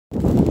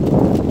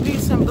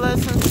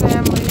Blessings,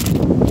 family.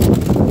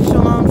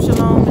 Shalom,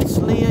 shalom. It's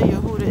Leah,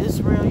 Yhwh,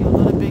 Israel, your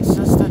little big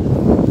sister.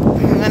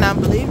 And I'm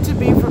believed to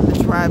be from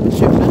the tribe of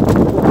Judah,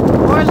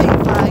 or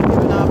Levi,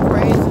 giving all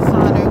praises,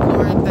 honor,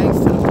 glory, and thanks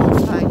to the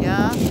Most High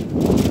Yah.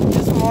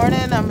 This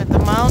morning, I'm at the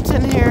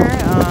mountain here.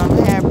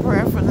 Had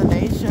prayer for the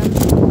nation.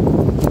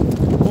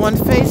 On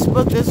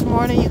Facebook this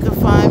morning, you can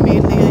find me,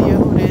 Leah,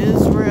 Yhwh,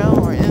 Israel,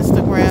 or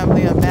Instagram,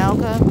 Leah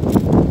Malka.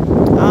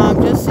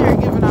 Just here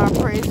giving our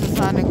praises,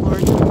 honor, and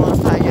glory to the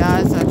Most High Yah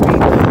as I read the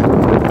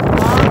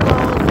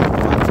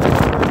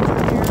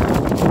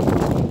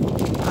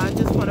I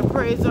just want to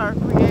praise our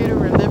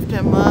Creator and lift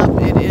Him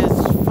up. It is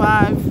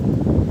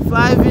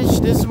 5-ish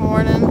this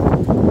morning.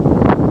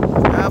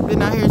 I've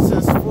been out here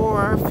since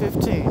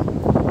 4:15.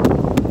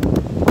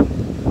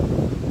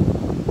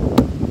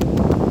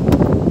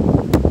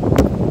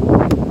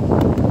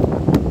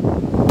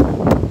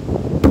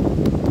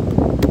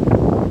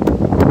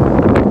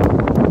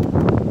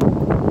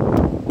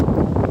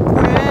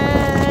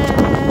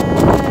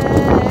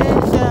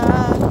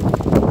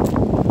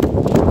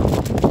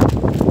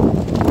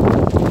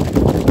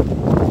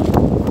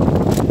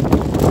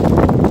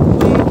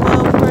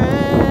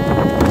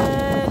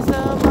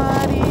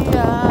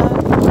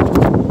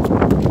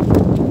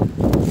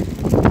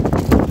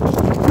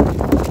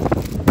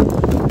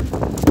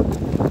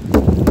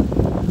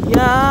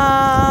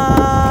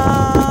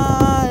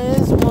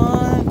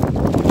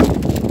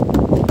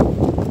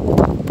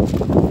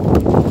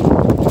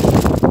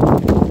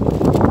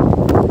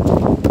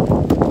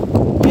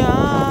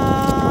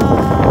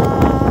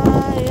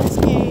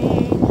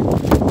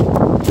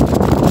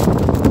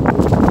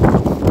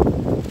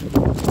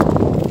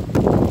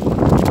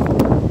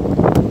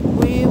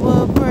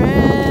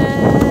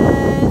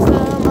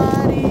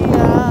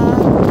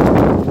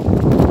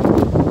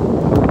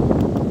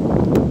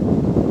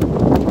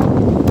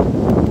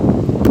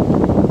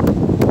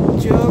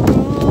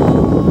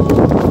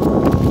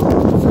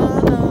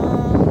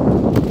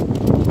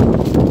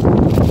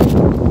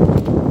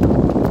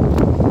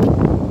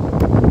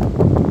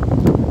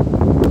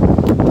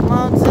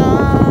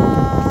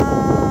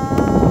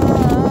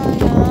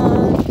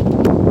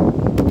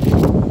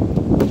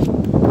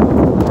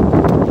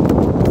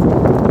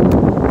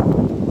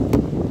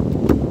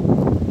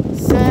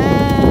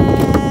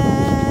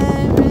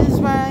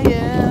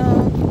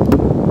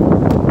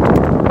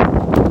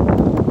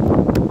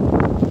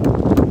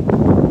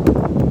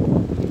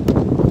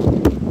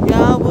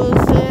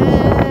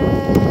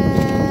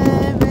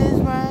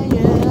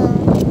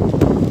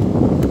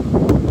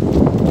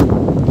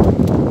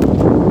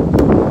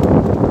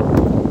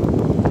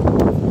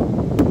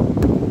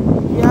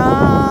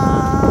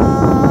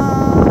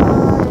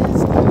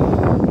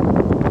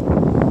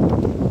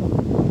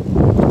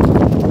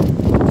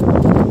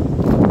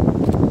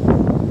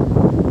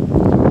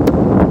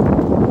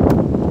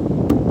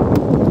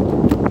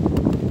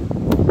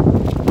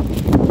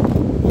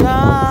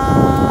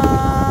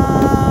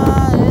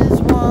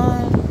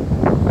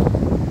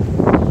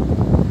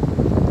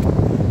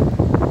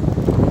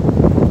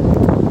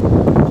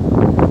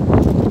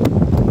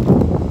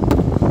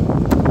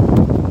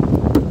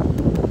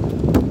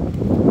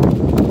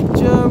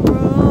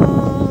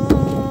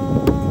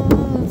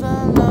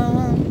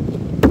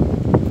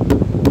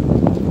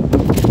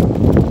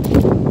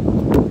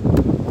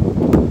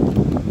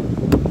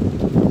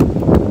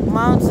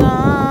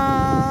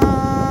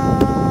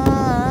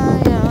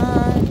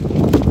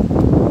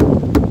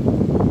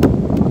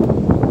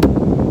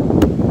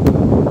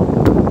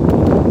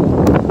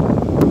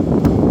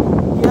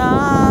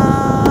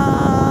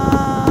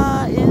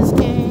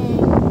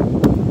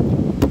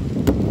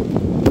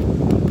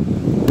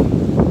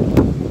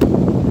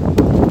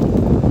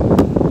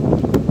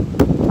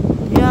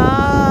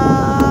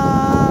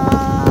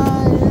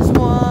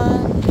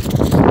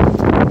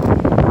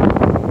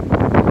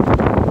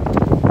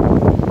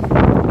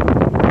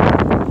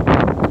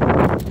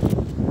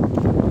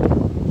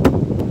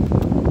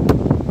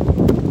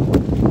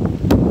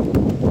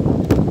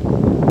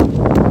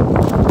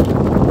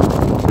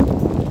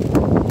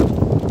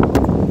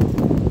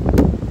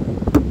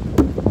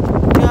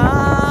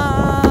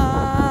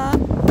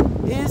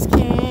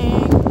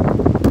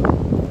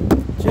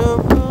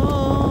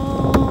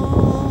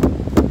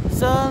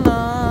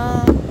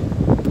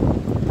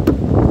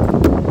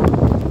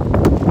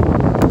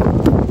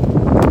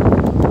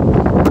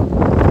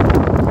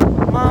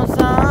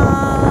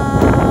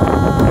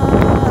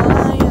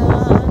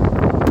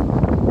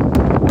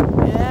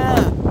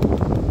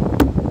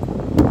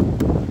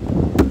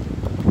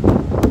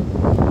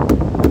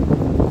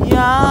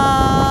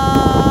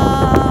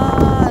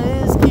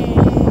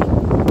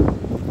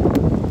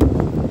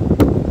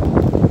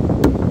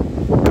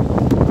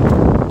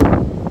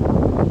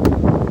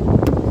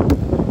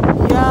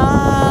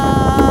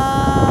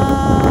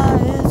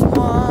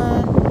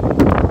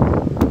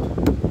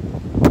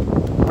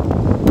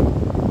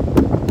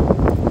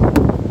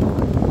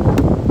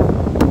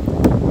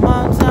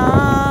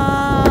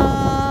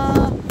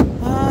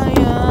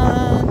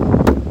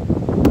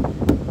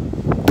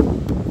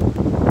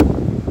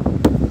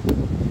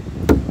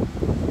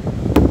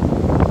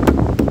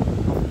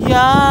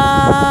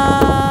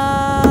 Yah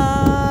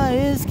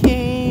is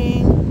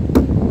King.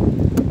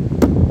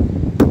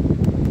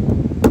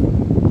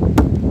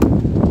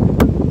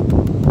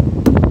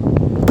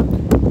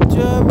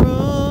 Jerusalem.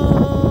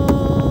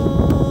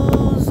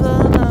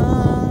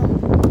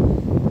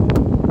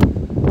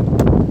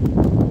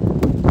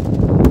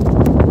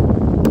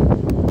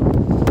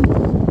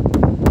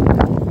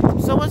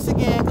 So once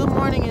again, good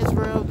morning,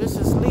 Israel. This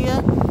is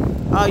Leah,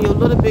 your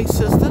little big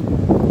sister.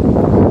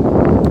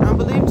 I'm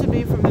believed to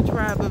be from the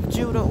tribe of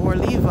Judah or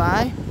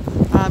Levi.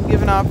 I'm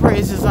giving all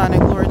praises, honor,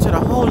 and glory to the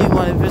Holy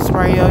One of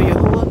Israel,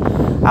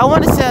 Yhwh. I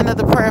want to say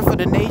another prayer for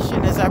the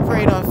nation as I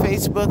prayed on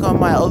Facebook on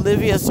my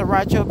Olivia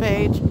Sriracha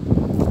page.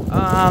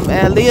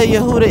 And Leah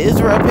Yehuda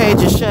Israel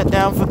page is shut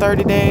down for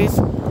 30 days.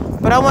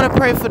 But I want to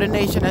pray for the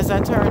nation as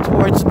I turn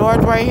towards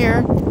north right here.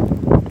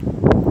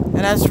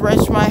 And I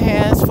stretch my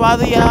hands.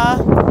 Father Yah,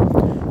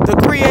 the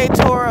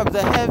creator of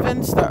the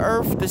heavens, the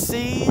earth, the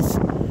seas,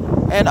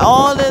 and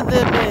all of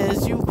them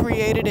is you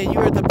created and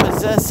you're the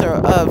possessor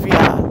of,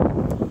 Yah.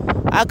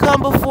 I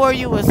come before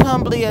you as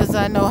humbly as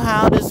I know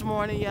how this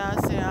morning, Yah,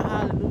 saying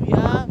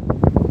hallelujah.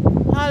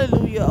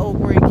 Hallelujah, O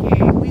great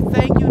King. We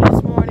thank you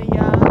this morning,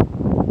 Yah.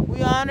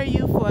 We honor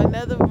you for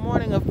another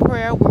morning of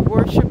prayer. We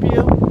worship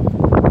you,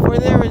 for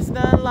there is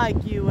none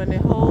like you in the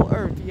whole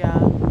earth,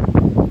 Yah.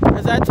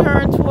 As I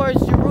turn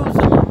towards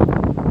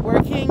Jerusalem,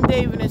 where King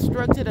David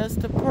instructed us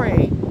to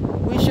pray,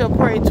 we shall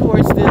pray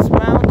towards this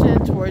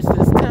mountain, towards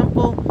this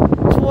temple,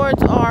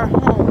 towards our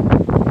home.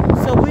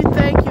 So we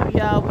thank you,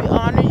 Yah. We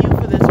honor you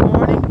for this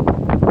morning.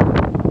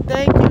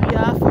 Thank you,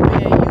 Yah, for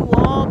being you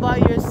all by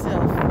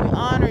yourself. We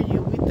honor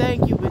you. We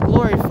thank you. We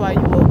glorify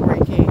you, O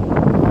great King.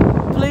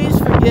 Please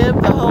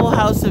forgive the whole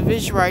house of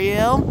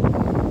Israel.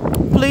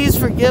 Please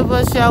forgive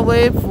us,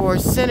 Yahweh, for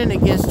sinning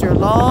against your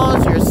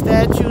laws, your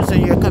statutes,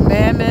 and your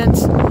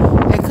commandments,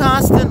 and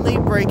constantly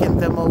breaking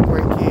them, O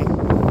great King.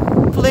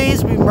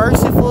 Please be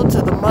merciful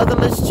to the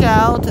motherless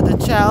child, to the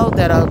child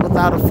that are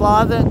without a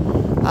father,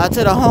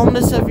 to the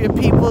homeless of your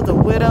people, the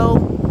widow,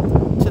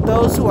 to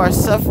those who are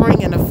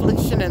suffering and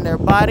affliction in their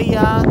body,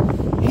 Yah.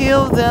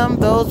 Heal them,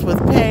 those with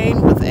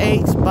pain, with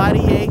aches,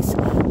 body aches,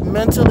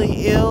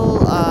 mentally ill,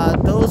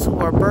 those who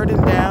are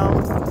burdened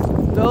down,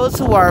 those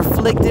who are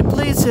afflicted.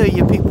 Please heal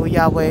your people,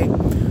 Yahweh.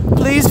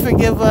 Please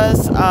forgive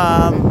us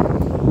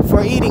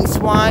for eating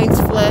swine's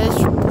flesh,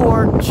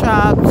 pork,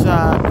 chops,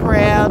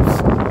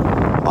 crabs,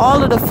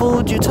 all of the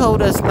food you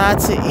told us not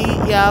to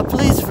eat, Yah.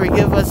 Please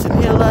forgive us and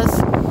heal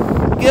us.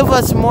 Give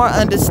us more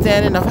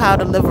understanding of how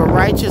to live a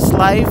righteous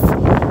life.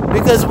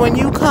 Because when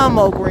you come,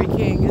 O great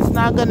King, it's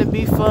not going to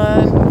be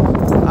fun.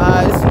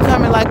 It's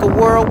coming like a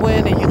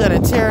whirlwind, and you're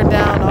going to tear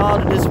down all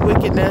of this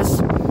wickedness.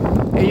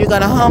 And you're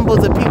going to humble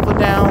the people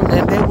down,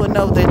 and they will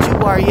know that you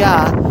are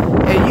Yah,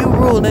 and you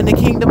rule in the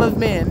kingdom of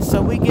men.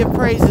 So we give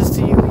praises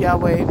to you,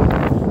 Yahweh.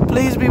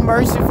 Please be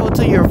merciful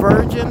to your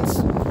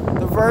virgins,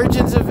 the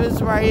virgins of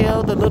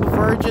Israel, the little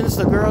virgins,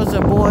 the girls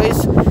and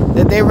boys,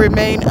 that they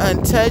remain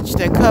untouched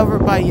and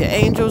covered by your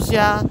angels,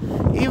 Yah.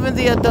 Even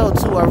the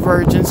adults who are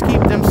virgins,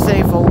 keep them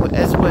safe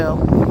as well.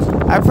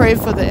 I pray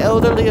for the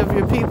elderly of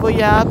your people,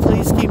 Yah.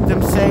 Please keep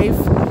them safe.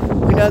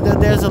 We know that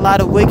there's a lot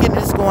of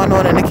wickedness going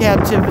on in the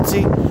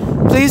captivity.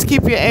 Please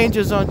keep your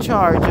angels on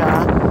charge,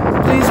 Yah.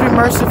 Please be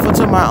merciful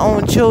to my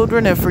own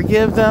children and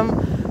forgive them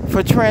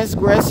for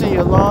transgressing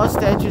your laws,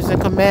 statutes, and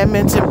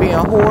commandments and being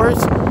whores.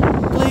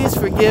 Please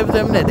forgive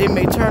them that they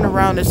may turn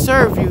around and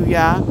serve you,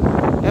 Yah.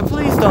 And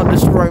please don't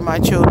destroy my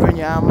children,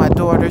 Yah, my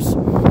daughters,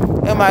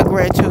 and my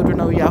grandchildren,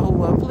 O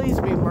Yahuwah. Please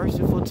be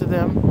merciful to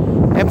them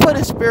and put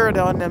a spirit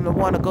on them to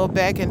want to go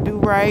back and do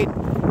right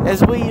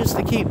as we used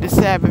to keep the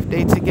Sabbath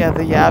day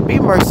together, Yah. Be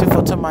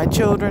merciful to my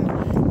children,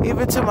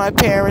 even to my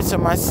parents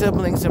and my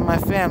siblings and my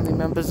family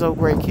members, O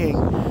great King.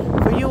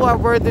 For you are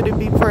worthy to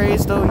be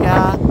praised, O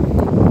Yah.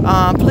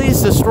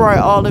 Please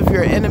destroy all of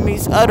your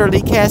enemies,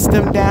 utterly cast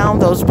them down,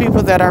 those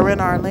people that are in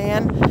our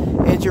land,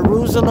 in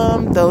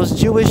Jerusalem, those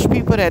Jewish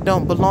people that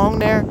don't belong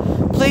there.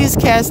 Please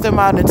cast them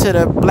out into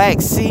the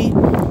Black Sea,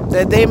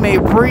 that they may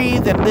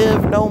breathe and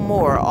live no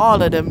more.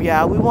 All of them,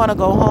 Yah. We want to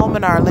go home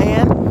in our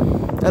land.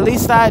 At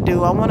least I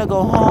do. I want to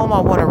go home.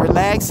 I want to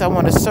relax. I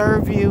want to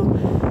serve you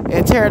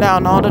and tear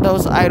down all of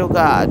those idol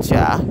gods,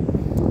 Yah.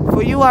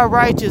 For you are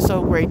righteous,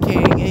 O great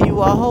King, and you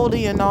are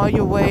holy in all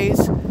your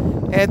ways.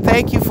 And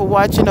thank you for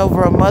watching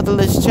over a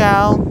motherless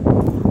child,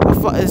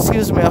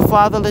 a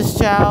fatherless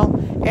child,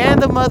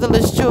 and the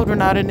motherless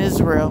children out in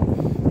Israel.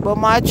 But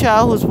my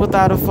child who's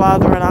without a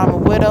father and I'm a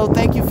widow,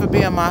 thank you for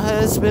being my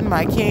husband,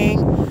 my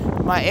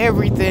king, my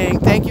everything.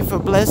 Thank you for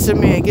blessing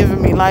me and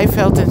giving me life,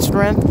 health, and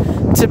strength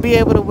to be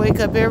able to wake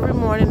up every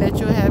morning that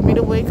you'll have me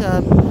to wake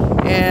up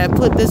and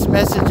put this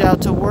message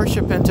out to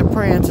worship and to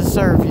pray and to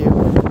serve you.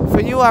 For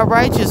you are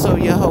righteous, O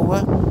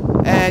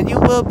Yehovah, and you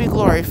will be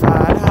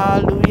glorified.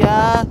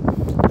 Hallelujah.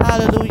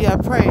 Hallelujah.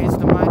 Praise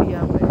the mighty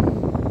Yahweh.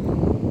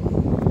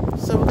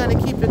 So we're going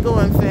to keep it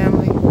going,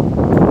 family.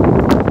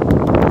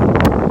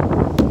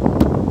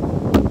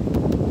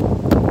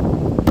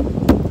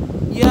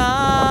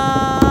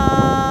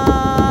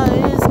 Yah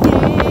is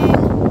King.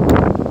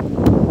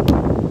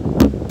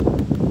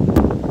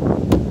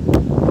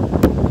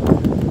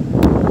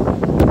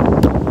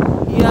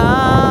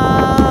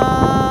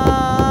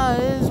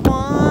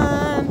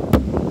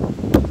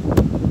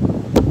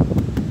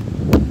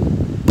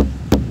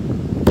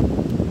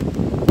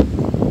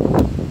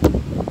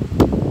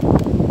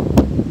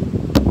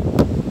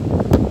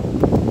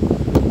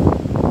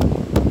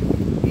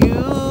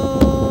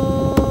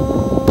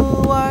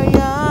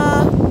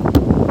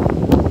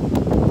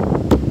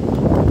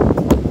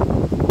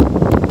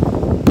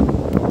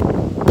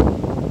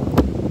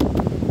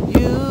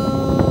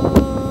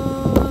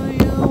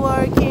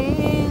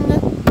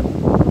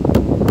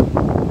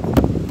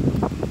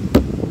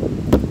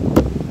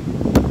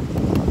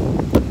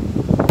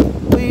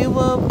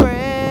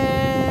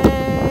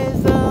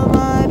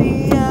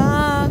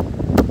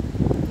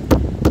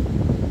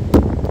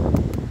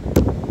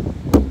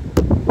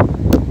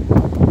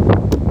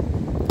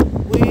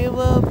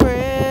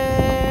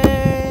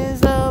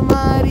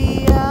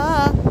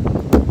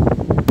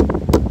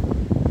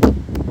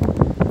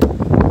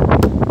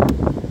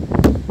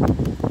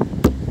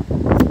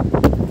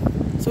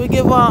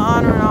 all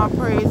honor and all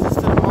praises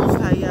to the Most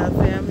High Yah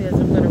family as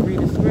I'm going to read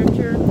a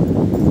scripture.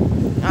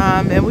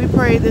 And we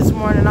prayed this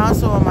morning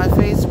also on my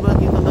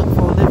Facebook. You can look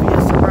for Olivia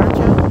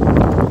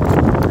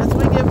Sriracha. As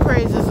we give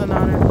praises and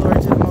honor and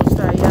glory to the Most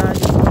High Yah, I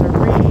just want to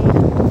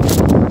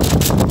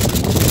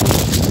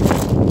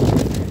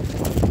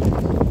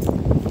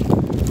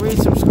read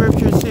some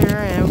scriptures here,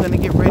 and we're going to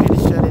get ready to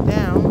shut it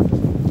down.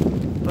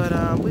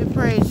 But we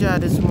praise Yah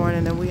this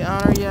morning, and we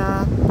honor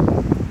Yah.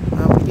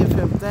 We give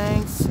him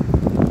thanks.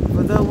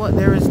 For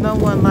there is no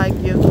one like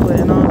Yhwh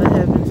in all the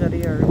heavens of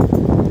the earth.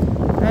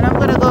 And I'm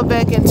going to go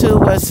back into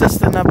what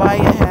Sister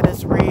Nabaya had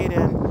us read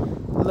in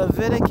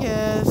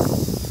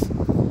Leviticus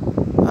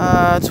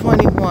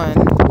 21.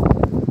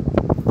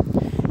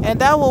 And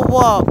thou will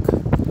walk,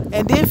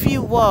 and if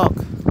you walk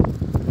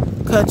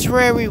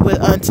contrary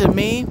unto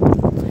me,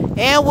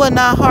 and will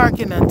not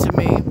hearken unto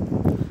me,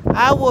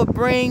 I will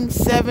bring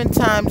 7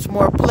 times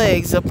more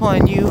plagues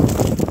upon you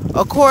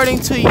according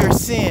to your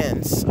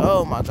sins.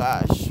 Oh my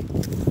gosh.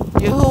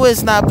 Yhwh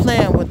is not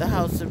playing with the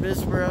house of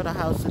Israel, the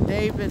house of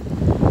David.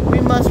 We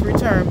must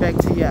return back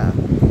to Yah.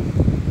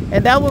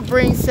 And that will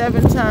bring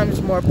 7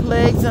 times more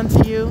plagues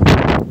unto you,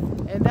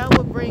 and that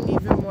will bring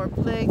even more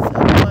plagues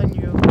upon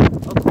you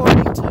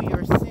according to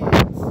your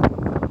sins.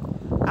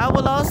 I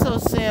will also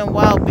send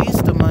wild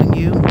beasts among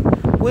you,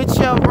 which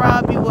shall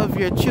rob you of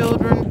your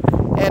children,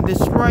 and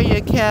destroy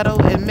your cattle,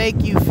 and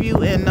make you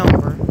few in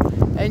number.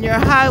 And your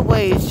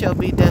highways shall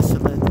be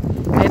desolate.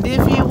 And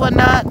if you will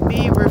not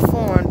be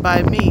reformed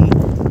by me,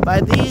 by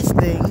these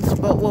things,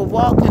 but will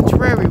walk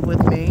contrary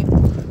with me,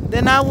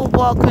 then I will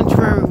walk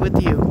contrary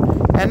with you,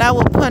 and I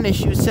will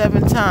punish you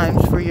 7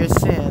 times for your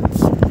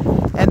sins.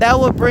 And I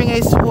will bring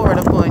a sword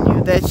upon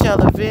you that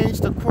shall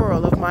avenge the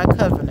quarrel of my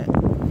covenant.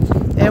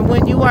 And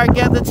when you are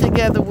gathered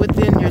together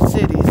within your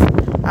cities,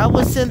 I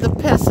will send the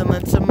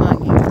pestilence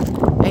among you,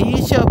 and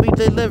ye shall be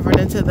delivered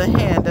into the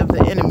hand of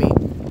the enemy.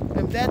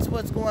 If that's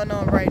what's going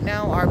on right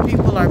now, our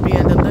people are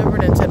being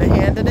delivered into the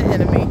hand of the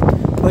enemy,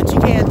 but you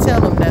can't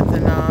tell them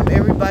nothing.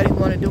 Everybody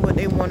want to do what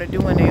they want to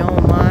do in their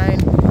own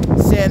mind,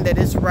 saying that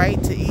it's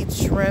right to eat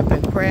shrimp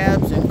and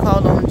crabs and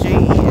call on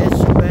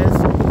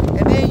JESUS.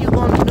 And then you go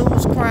on the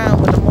news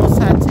crying when the Most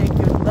High take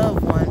your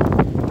loved one.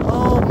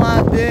 Oh,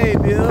 my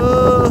baby.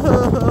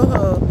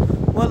 Oh.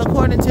 Well,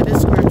 according to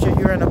this scripture,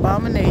 you're an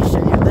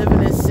abomination. You're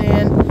living in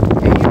sin,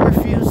 and you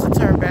refuse to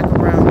turn back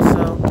around.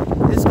 So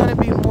there's going to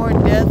be more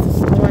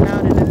deaths going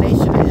out in the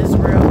nation of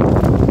Israel.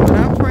 But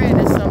I'm praying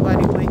that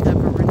somebody wake up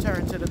and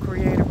return to the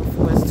Creator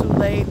before it's too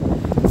late.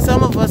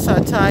 Some of us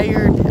are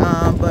tired,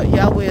 but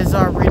Yahweh is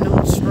our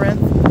renewed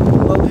strength.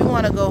 But we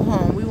want to go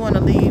home. We want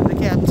to leave the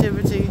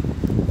captivity,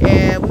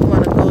 and we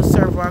want to go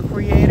serve our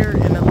Creator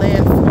in a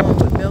land flowing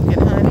with milk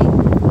and honey.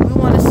 We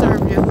want to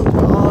serve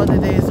Yhwh all the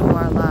days of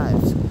our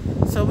lives.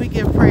 So we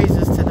give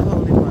praises to the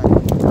Holy One.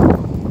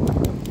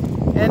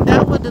 And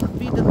thou will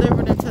be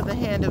delivered into the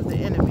hand of the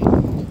enemy.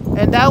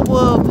 And thou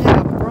will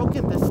have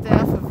broken the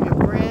staff of your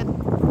bread.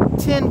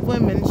 10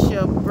 women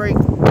shall bake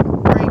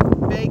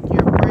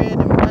your bread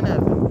in one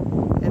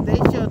oven, and they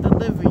shall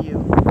deliver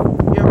you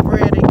your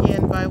bread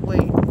again by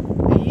weight,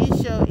 and ye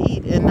shall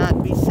eat and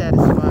not be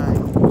satisfied.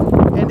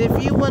 And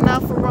if you will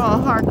not for all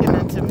hearken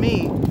unto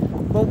me,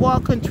 but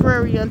walk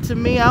contrary unto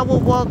me, I will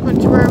walk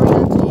contrary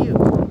unto you.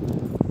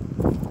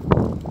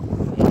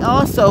 And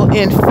also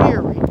in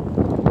fury,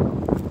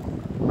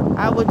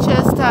 I will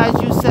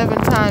chastise you 7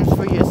 times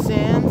for your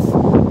sins,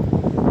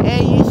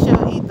 and ye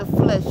shall eat the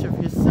flesh of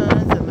your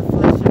sons, and the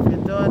flesh of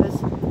your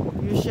daughters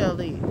you shall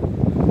eat.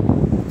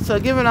 So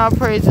giving our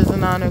praises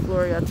and honor and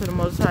glory to the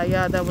Most High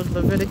Yah. That was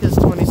Leviticus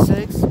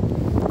 26.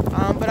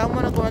 But I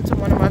want to go into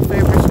one of my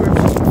favorite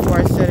scriptures before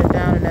I set it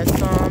down, and that's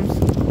Psalms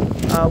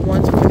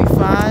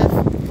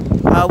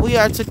 125. We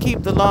are to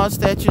keep the law,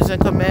 statutes,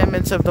 and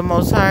commandments of the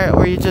Most High,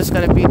 or you're just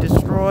going to be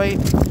destroyed.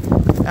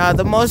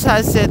 The Most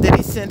High said that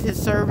he sent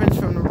his servants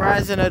from the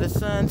rising of the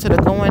sun to the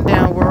going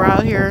down. We're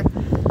out here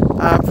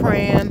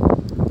praying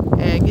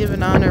and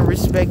giving honor and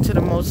respect to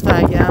the Most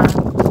High Yah.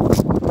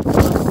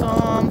 So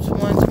Psalms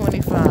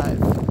 125.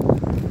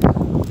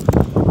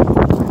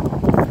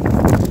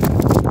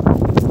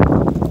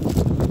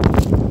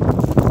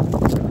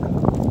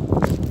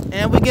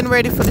 And we're getting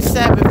ready for the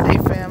Sabbath day,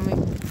 family.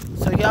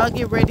 So y'all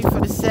get ready for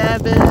the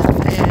Sabbath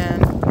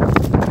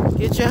and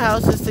get your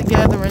houses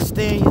together and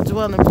stay in your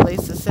dwelling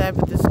place. The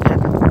Sabbath is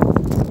coming.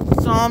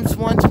 Psalms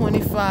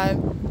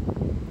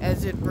 125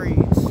 as it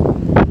reads.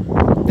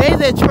 They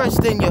that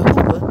trust in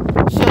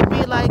Yhwh shall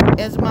be like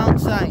as Mount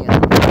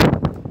Zion,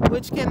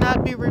 which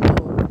cannot be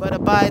removed, but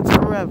abides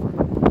forever.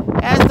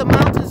 As the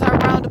mountains are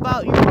round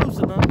about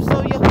Jerusalem,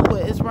 so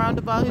Yhwh is round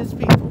about his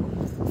people,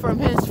 from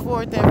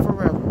henceforth and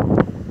forever.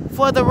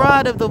 For the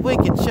rod of the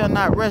wicked shall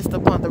not rest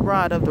upon the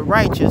rod of the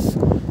righteous,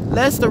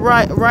 lest the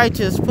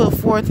righteous put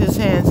forth his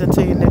hands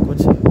into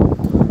iniquity.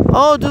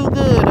 Oh, do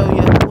good, O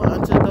Yhwh,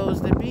 unto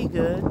those that be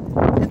good,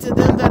 and to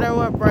them that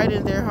are upright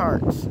in their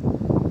hearts.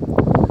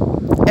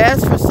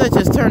 As for such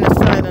as turn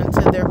aside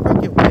unto their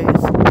crooked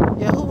ways,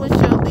 Yhwh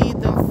shall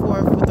lead them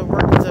forth with the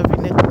workers of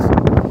iniquity.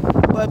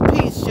 But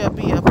peace shall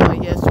be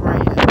upon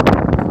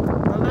YASHRAEL.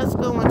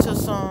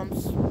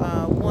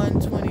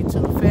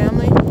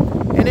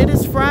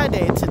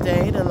 day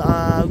today.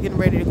 Getting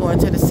ready to go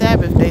into the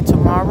Sabbath day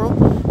tomorrow,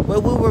 where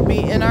we will be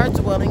in our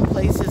dwelling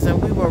places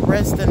and we will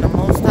rest in the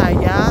Most High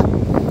Yah.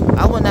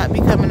 I will not be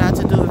coming out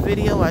to do a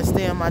video. I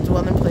stay in my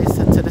dwelling place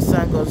until the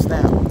sun goes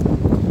down.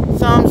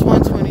 Psalms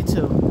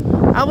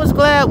 122. I was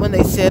glad when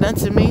they said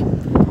unto me,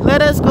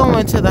 let us go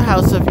into the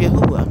house of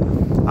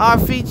Yhwh. Our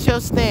feet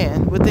shall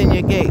stand within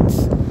your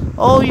gates.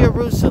 O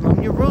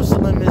Jerusalem,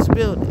 Jerusalem is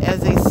built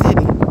as a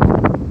city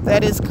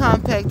that is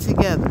compact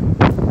together.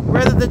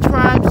 Whether the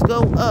tribes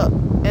go up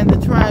and the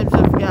tribes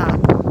of Yah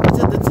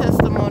to the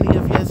testimony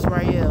of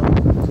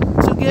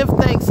YASHRAEL, to give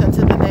thanks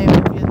unto the name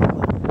of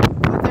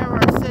Yhwh. For there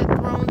are set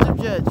thrones of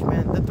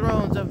judgment, the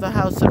thrones of the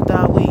house of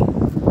David.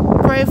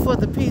 Pray for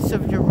the peace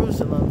of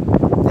Jerusalem.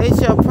 They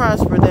shall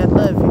prosper that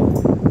love you.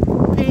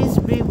 Peace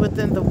be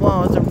within the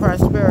walls and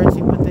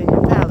prosperity within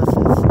your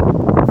palaces.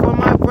 For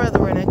my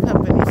brethren and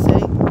company's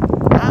sake,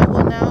 I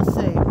will now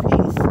say,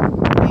 peace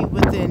be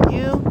within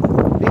you.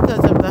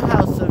 Because of the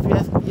house of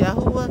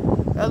Yhwh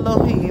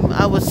Elohim,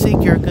 I will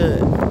seek your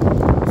good.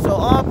 So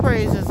all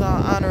praises,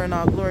 all honor, and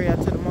all glory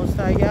unto the Most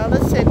High Yah.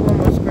 Let's take one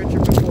more scripture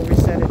before we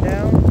set it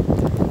down.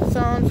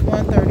 Psalms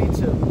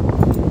 132.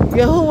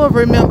 Yhwh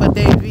remembered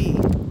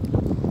David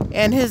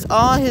and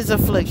all his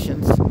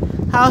afflictions,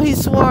 how he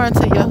swore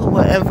unto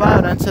Yhwh and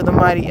vowed unto the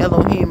mighty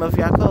Elohim of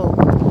Yaakov.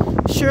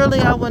 Surely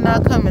I will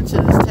not come into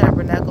this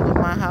tabernacle of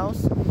my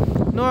house,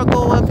 nor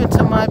go up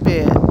into my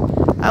bed.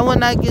 I will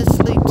not give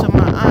sleep to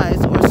my eyes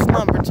or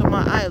slumber to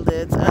my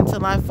eyelids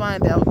until I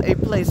find out a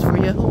place for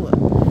Yhwh,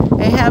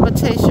 a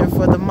habitation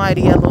for the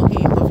mighty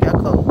Elohim of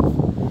Yaakov.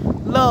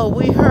 Lo,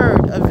 we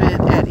heard of it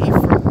at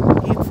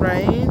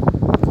Ephraim.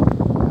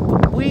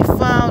 We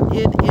found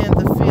it in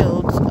the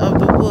fields of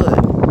the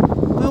wood.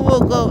 We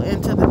will go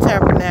into the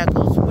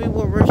tabernacles. We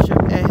will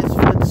worship at his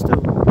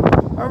footstool.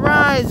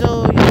 Arise,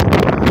 O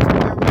Yhwh, to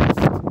your rest,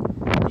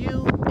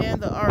 you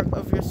and the ark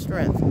of your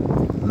strength.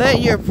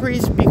 Let your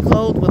priests be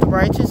clothed with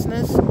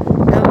righteousness,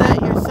 and let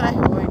your saith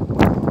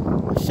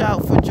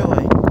shout for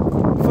joy.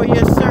 For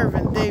your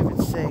servant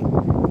David's sake,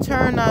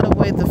 turn not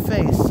away the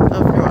face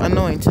of your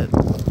anointed.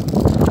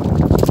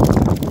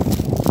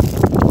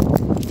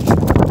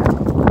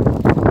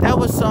 That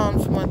was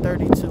Psalms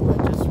 132 I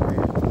just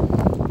read.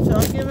 So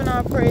I'm giving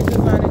our praises,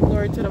 honor, and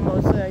glory to the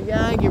Most High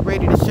Yah. Get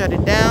ready to shut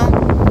it down.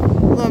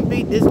 We're going to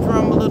beat this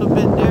drum a little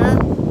bit there.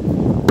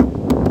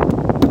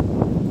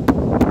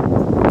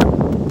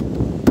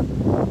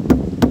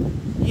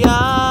 Yah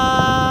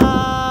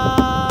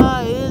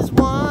is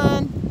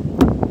one.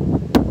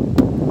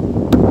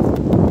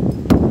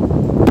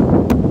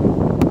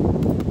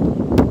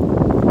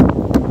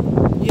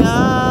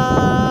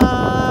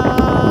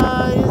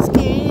 Yah is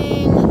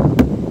King.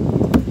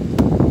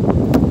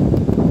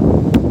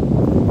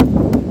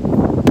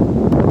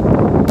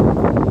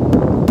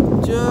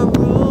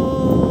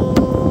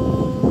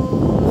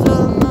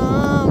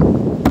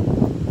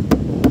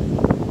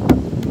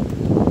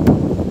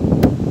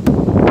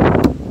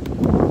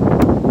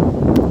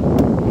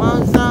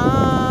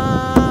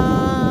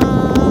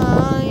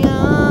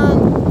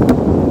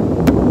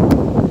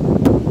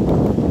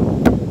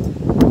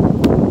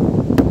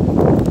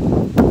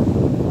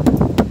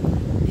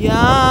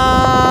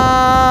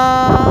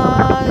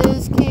 Yah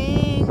is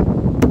King.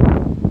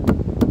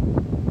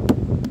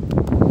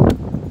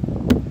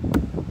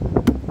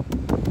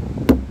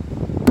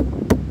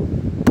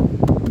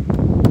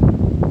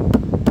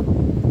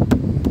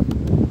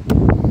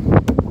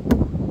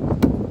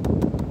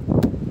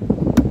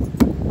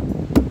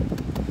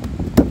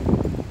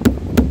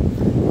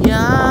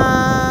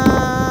 Yah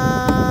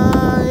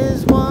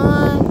is one.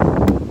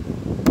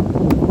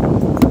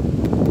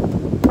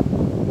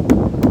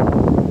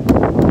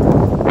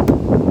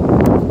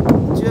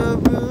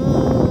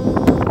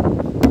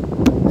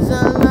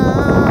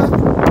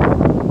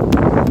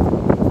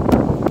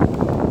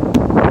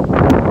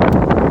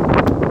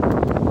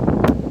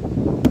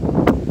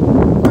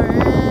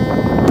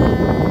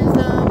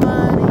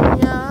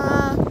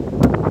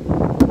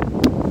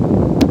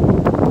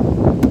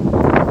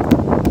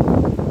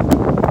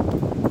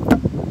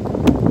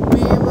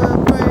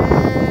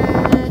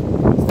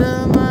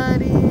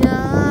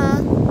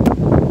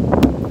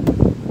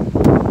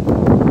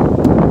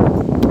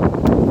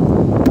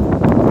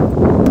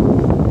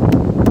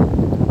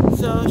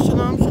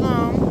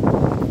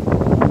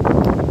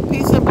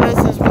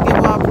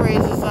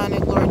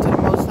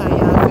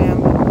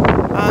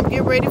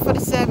 Ready for the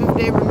Sabbath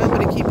day. Remember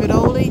to keep it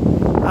holy.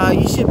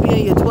 You should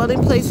be in your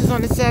dwelling places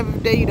on the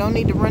Sabbath day. You don't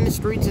need to run the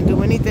streets and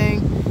do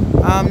anything.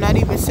 Not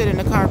even sit in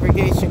the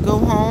congregation. Go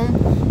home,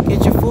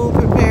 get your food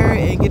prepared,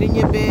 and get in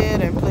your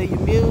bed and play your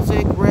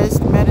music,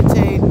 rest,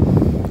 meditate,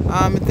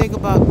 and think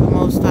about the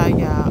Most High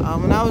Yah.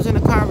 When I was in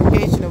the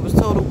congregation, it was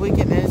total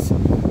wickedness.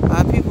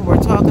 People were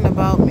talking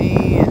about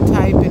me and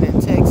typing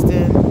and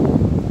texting,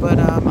 but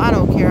I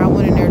don't care. I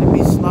went in there to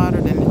be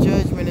slaughtered, and the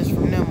judgment is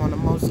from them on the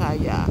Most High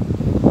Yah.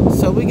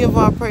 So we give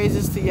our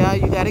praises to Yah.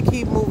 You got to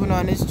keep moving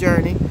on this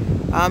journey.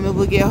 It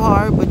will get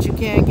hard, but you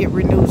can get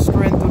renewed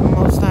strength through the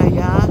Most High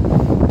Yah.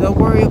 Don't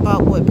worry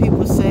about what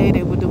people say.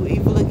 They will do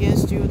evil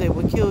against you. They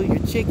will kill your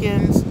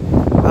chickens.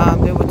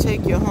 They will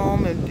take you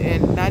home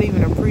and not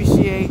even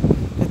appreciate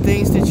the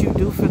things that you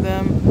do for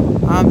them.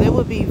 They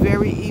will be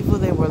very evil.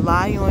 They will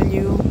lie on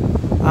you,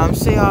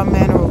 say all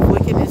manner of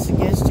wickedness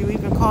against you,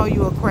 even call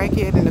you a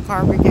crackhead in the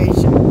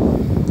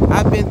congregation.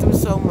 I've been through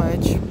so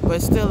much,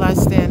 but still I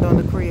stand on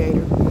the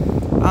Creator.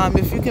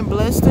 If you can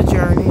bless the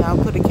journey, I'll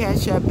put a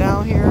cash app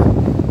down here.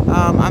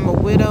 I'm a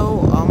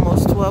widow,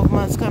 almost 12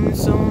 months coming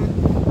soon,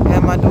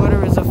 and my daughter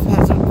has a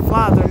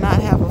father,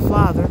 not have a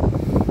father,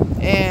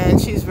 and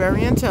she's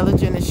very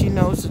intelligent and she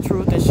knows the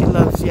truth and she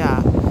loves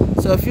Yah.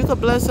 So if you could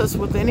bless us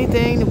with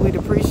anything, we'd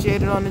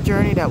appreciate it on the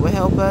journey. That would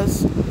help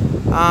us,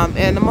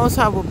 and the Most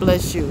High will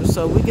bless you.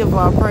 So we give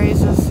our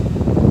praises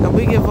and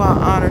we give our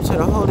honor to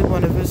the Holy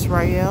One of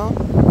Israel.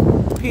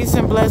 Peace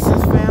and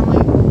blessings,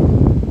 family.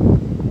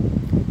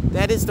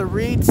 That is the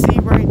Reed Sea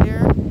right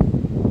there,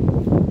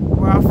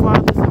 where our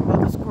fathers and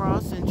mothers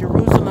crossed, and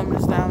Jerusalem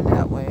is down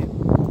that way.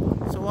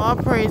 So all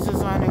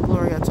praises, honor, and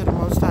glory are to the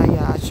Most High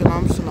Yah.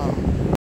 Shalom, shalom.